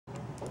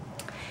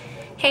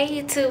Hey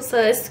YouTube,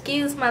 so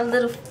excuse my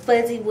little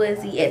fuzzy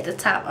wuzzy at the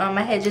top.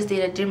 I had just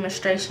did a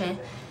demonstration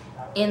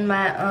in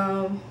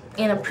my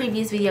in a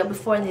previous video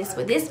before this,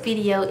 but this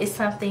video is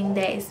something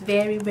that is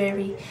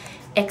very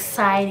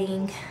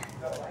exciting,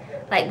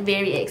 like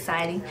very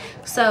exciting.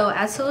 So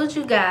I told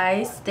you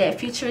guys that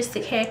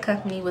Futuristic Hair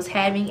Company was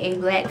having a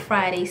Black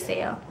Friday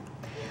sale,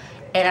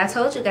 and I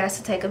told you guys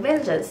to take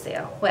advantage of the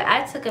sale. Well,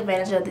 I took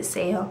advantage of the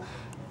sale,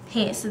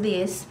 hence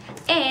this,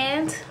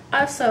 and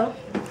also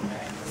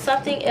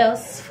something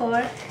else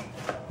for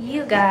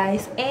you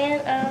guys.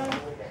 And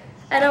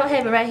I don't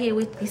have it right here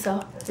with me,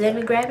 so let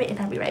me grab it and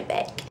I'll be right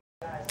back.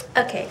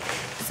 Okay,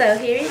 so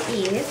here it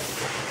is.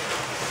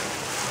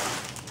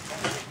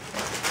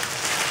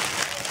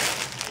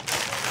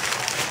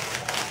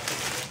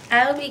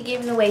 I will be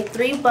giving away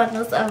 3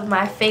 bundles of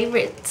my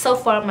favorite, so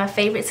far my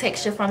favorite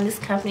texture from this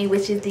company,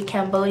 which is the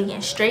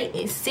Cambodian Straight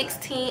in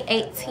 16,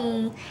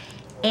 18,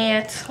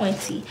 and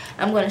 20.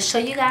 I'm going to show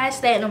you guys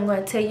that, and I'm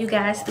going to tell you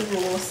guys the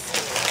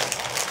rules.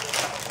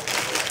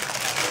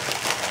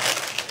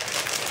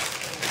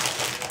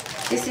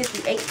 This is the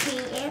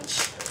 18-inch.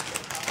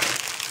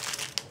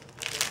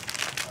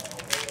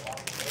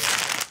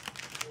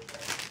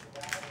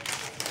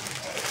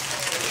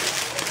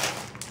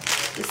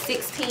 The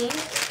 16.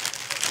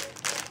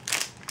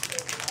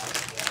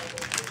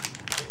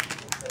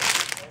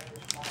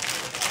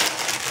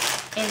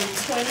 And the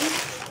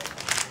 20.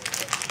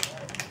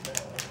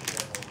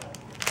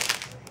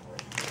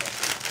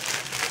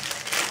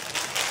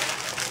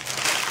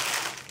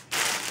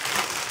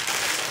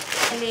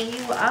 And then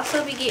you will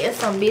also be getting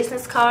some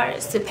business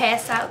cards to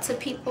pass out to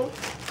people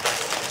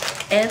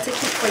and to keep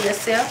for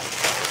yourself.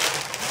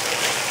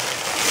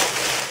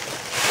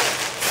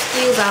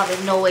 Excuse all the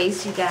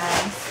noise, you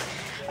guys.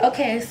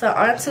 Okay, so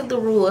on to the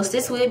rules.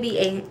 This will be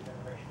an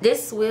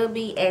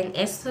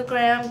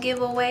Instagram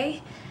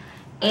giveaway,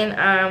 and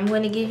I'm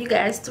going to give you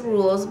guys the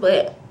rules.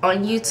 But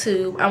on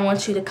YouTube, I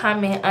want you to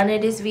comment under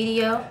this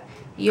video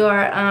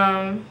your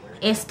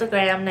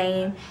Instagram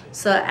name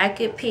so I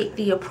could pick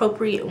the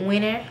appropriate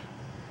winner.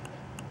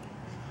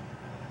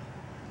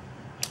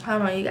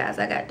 Hold on, you guys,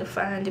 I got to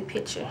find the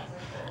picture.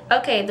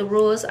 Okay, the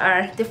rules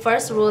are, the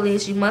first rule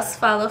is you must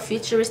follow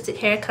Futuristic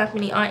Hair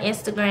Company on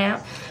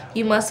Instagram.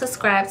 You must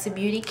subscribe to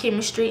Beauty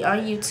Chemistry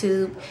on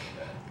YouTube.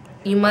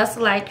 You must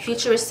like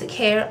Futuristic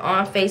Hair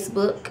on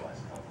Facebook.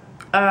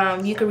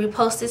 You can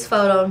repost this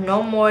photo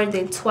no more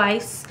than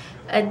twice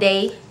a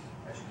day.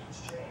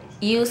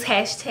 Use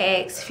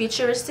hashtags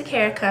Futuristic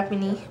Hair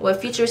Company, or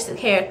Futuristic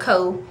Hair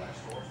Co.,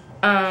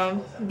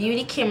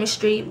 Beauty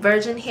Chemistry,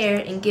 Virgin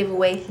Hair, and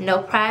giveaway.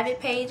 No private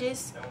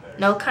pages,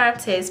 no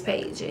contest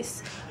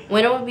pages.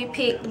 Winner will be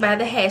picked by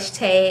the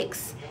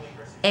hashtags,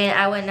 and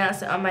I will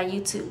announce it on my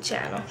YouTube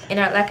channel. And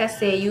like I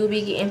said, you will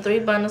be getting 3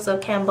 bundles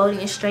of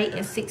Cambodian Straight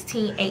in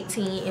 16,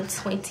 18, and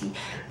 20.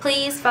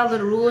 Please follow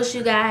the rules,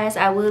 you guys.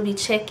 I will be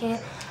checking.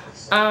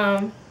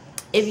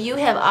 If you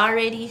have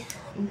already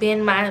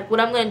been what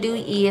I'm going to do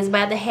is,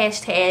 by the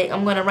hashtag,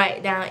 I'm going to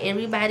write down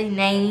everybody's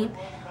name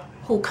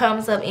who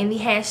comes up in the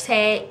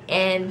hashtag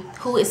and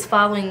who is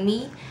following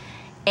me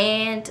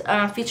and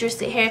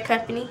Futuristic Hair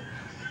Company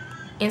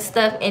and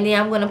stuff. And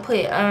then I'm going to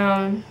put,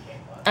 I'm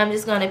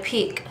just going to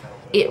pick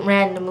it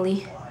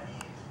randomly.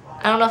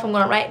 I don't know if I'm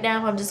going to write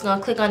down. I'm just going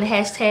to click on the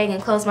hashtag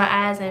and close my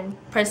eyes and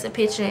press a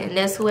picture, and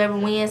that's whoever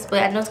wins.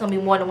 But I know it's going to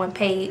be more than one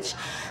page.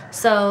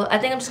 So I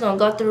think I'm just going to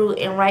go through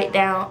and write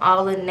down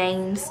all the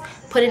names,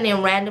 put it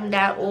in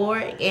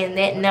random.org, and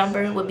that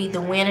number will be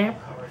the winner.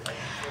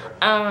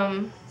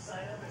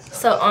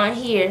 So on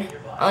here,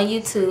 on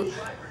YouTube,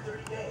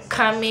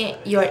 comment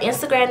your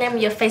Instagram name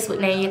and your Facebook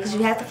name, because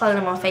you have to follow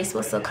them on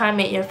Facebook. So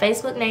comment your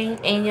Facebook name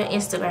and your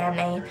Instagram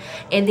name,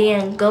 and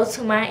then go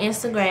to my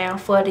Instagram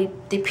for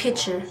the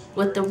picture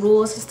with the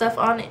rules and stuff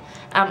on it.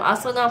 I'm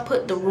also going to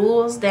put the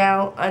rules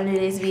down under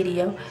this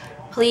video.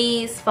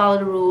 Please follow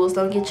the rules.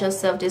 Don't get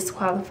yourself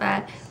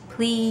disqualified.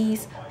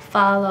 Please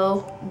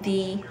follow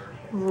the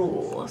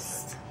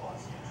rules.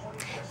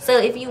 So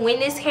if you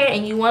win this hair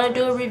and you want to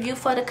do a review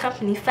for the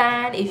company,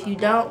 fine. If you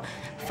don't,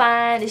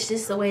 fine. It's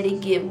just a way to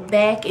give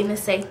back and to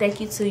say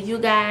thank you to you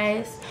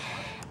guys.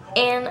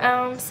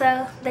 And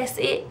so that's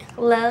it.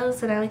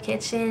 Loves, and I will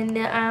catch you in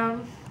the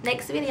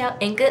next video.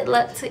 And good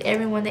luck to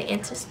everyone that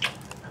enters.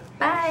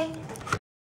 Bye.